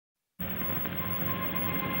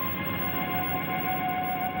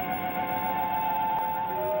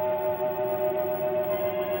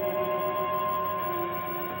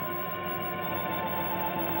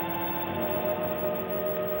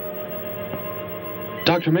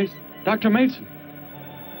Dr. Mason! Dr. Mason!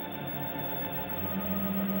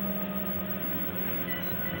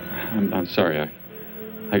 I'm sorry.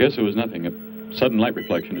 I guess it was nothing. A sudden light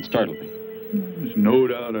reflection. It startled me. There's no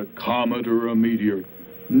doubt a comet or a meteor.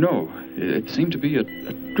 No, it seemed to be a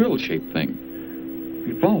drill-shaped thing.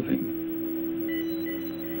 Revolving.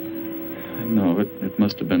 No, it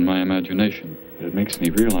must have been my imagination. But it makes me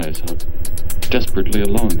realize how desperately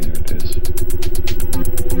alone the Earth is.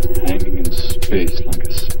 Hanging in space like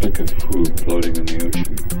a speck of food floating in the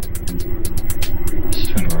ocean.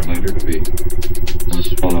 Sooner or later to be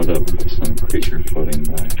swallowed up by some creature floating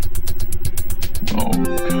by. Oh,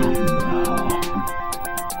 come now.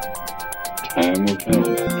 Time will tell,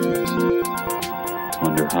 Dr. Mason.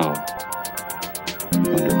 Wonder how.